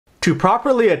To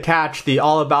properly attach the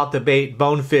All About the Bait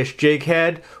Bonefish jig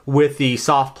head with the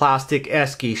soft plastic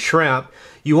Esky shrimp,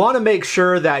 you want to make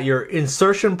sure that your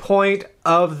insertion point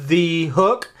of the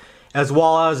hook, as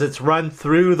well as it's run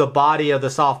through the body of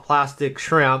the soft plastic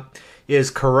shrimp,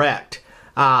 is correct.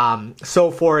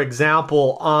 So for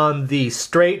example, on the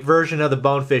straight version of the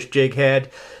Bonefish jig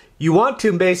head, you want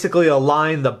to basically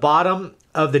align the bottom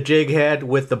of the jig head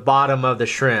with the bottom of the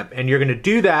shrimp, and you're going to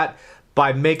do that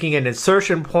by making an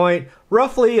insertion point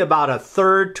roughly about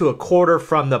 1/3 to 1/4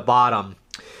 from the bottom.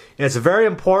 And it's very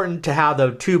important to have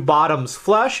the two bottoms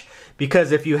flush,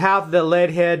 because if you have the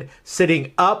lead head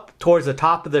sitting up towards the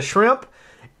top of the shrimp,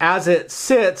 as it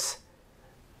sits,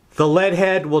 the lead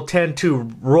head will tend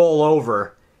to roll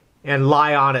over and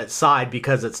lie on its side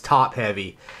because it's top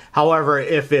heavy. However,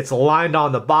 if it's aligned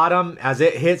on the bottom, as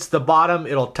it hits the bottom,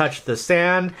 it'll touch the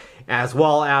sand as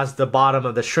well as the bottom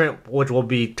of the shrimp, which will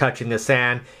be touching the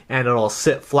sand, and it'll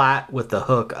sit flat with the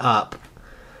hook up.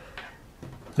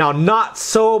 Now, not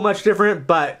so much different,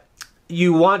 but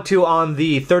you want to, on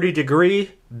the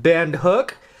 30-degree bend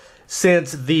hook,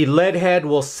 since the lead head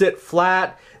will sit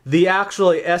flat, the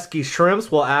actually Esky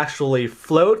shrimps will actually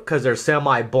float because they're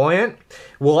semi-buoyant,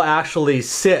 will actually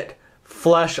sit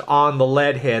flush on the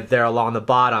lead head there along the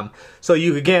bottom. So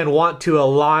you again want to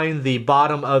align the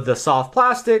bottom of the soft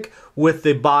plastic with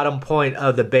the bottom point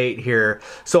of the bait here.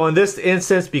 So in this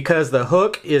instance, because the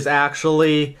hook is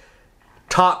actually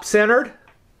top centered,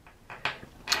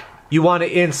 you want to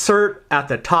insert at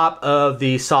the top of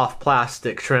the soft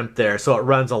plastic shrimp there, so it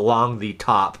runs along the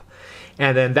top.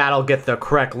 And then that'll get the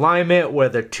correct alignment where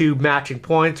the two matching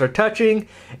points are touching,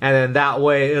 and then that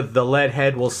way the lead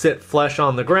head will sit flush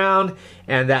on the ground,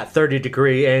 and that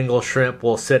 30-degree angle shrimp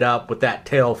will sit up with that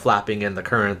tail flapping in the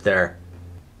current there.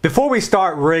 Before we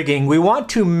start rigging, we want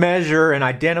to measure and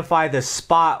identify the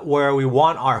spot where we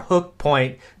want our hook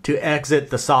point to exit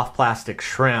the soft plastic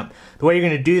shrimp. The way you're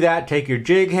going to do that, take your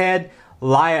jig head,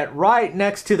 lie it right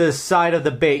next to the side of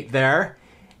the bait there,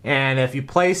 and if you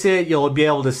place it, you'll be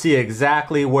able to see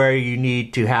exactly where you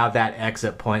need to have that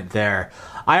exit point there.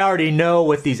 I already know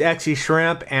with these Esky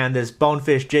shrimp and this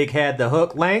Bonefish jig head, the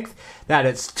hook length, that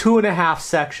it's 2.5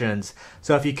 sections.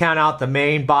 So if you count out the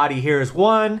main body, here is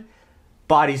 1,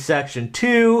 body section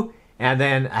 2, and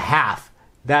then 1/2.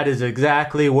 That is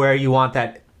exactly where you want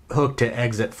that hook to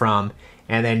exit from,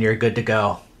 and then you're good to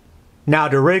go. Now,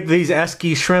 to rig these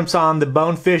Esky shrimps on the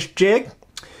Bonefish jig,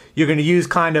 you're going to use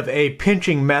kind of a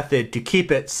pinching method to keep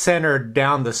it centered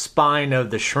down the spine of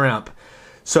the shrimp.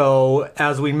 So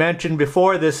as we mentioned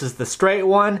before, this is the straight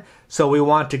one, so we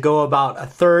want to go about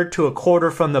 1/3 to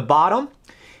 1/4 from the bottom,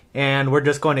 and we're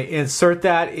just going to insert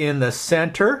that in the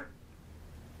center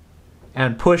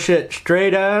and push it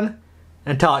straight in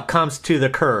until it comes to the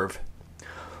curve.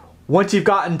 Once you've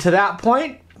gotten to that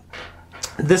point,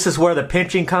 this is where the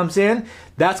pinching comes in.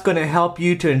 That's going to help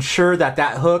you to ensure that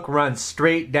that hook runs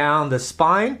straight down the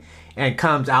spine and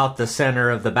comes out the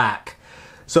center of the back.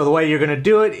 So the way you're going to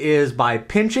do it is by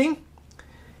pinching.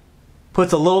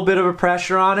 Puts a little bit of a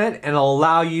pressure on it, and it'll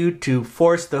allow you to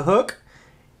force the hook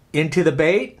into the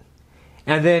bait.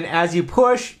 And then as you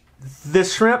push,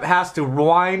 this shrimp has to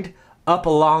wind up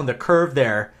along the curve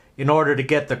there in order to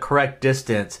get the correct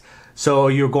distance. So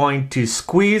you're going to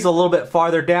squeeze a little bit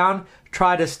farther down,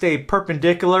 try to stay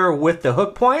perpendicular with the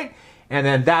hook point, and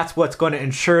then that's what's going to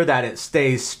ensure that it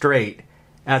stays straight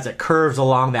as it curves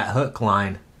along that hook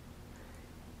line.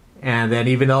 And then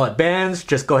even though it bends,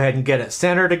 just go ahead and get it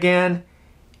centered again,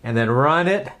 and then run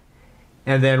it.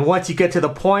 And then once you get to the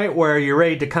point where you're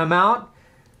ready to come out,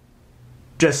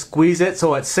 just squeeze it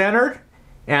so it's centered,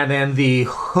 and then the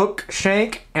hook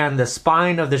shank and the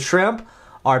spine of the shrimp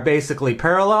are basically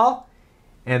parallel,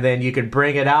 and then you can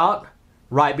bring it out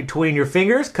right between your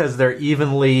fingers because they're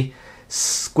evenly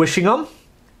squishing them,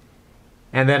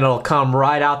 and then it'll come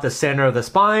right out the center of the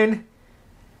spine.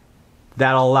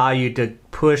 That'll allow you to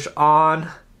push on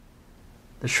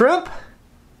the shrimp,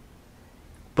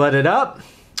 butt it up.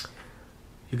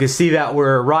 You can see that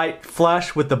we're right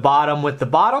flush with the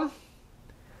bottom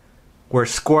We're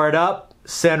squared up,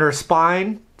 center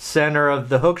spine, center of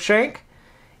the hook shank,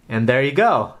 and there you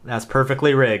go. That's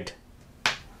perfectly rigged.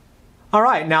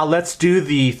 Alright, now let's do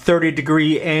the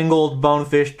 30-degree angled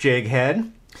Bonefish jig head.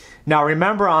 Now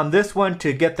remember, on this one,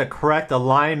 to get the correct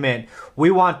alignment, we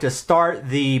want to start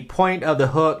the point of the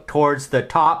hook towards the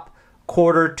top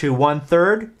 1/4 to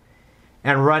 1/3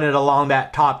 and run it along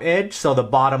that top edge so the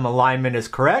bottom alignment is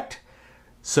correct.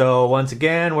 So once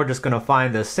again, we're just going to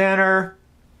find the center,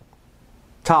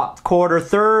 top 1/4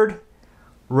 1/3,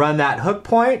 run that hook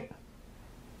point,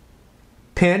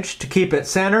 pinch to keep it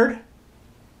centered,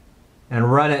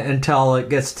 and run it until it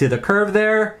gets to the curve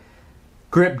there.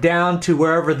 Grip down to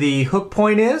wherever the hook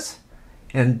point is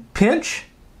and pinch.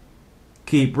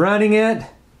 Keep running it.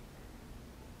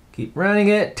 Keep running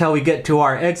it till we get to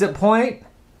our exit point,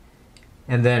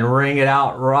 and then ring it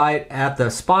out right at the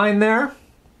spine there.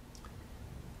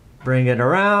 Bring it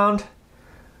around.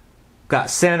 Got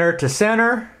center to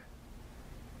center.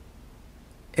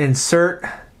 Insert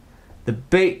the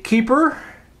bait keeper.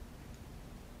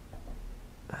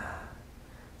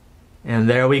 And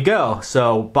there we go.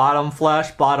 So bottom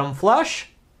flush,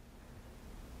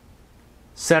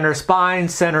 center spine,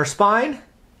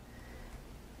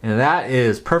 and that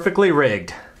is perfectly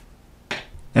rigged.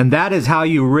 And that is how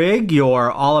you rig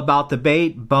your All About the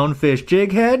Bait Bonefish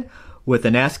jig head with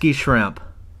an Esky shrimp.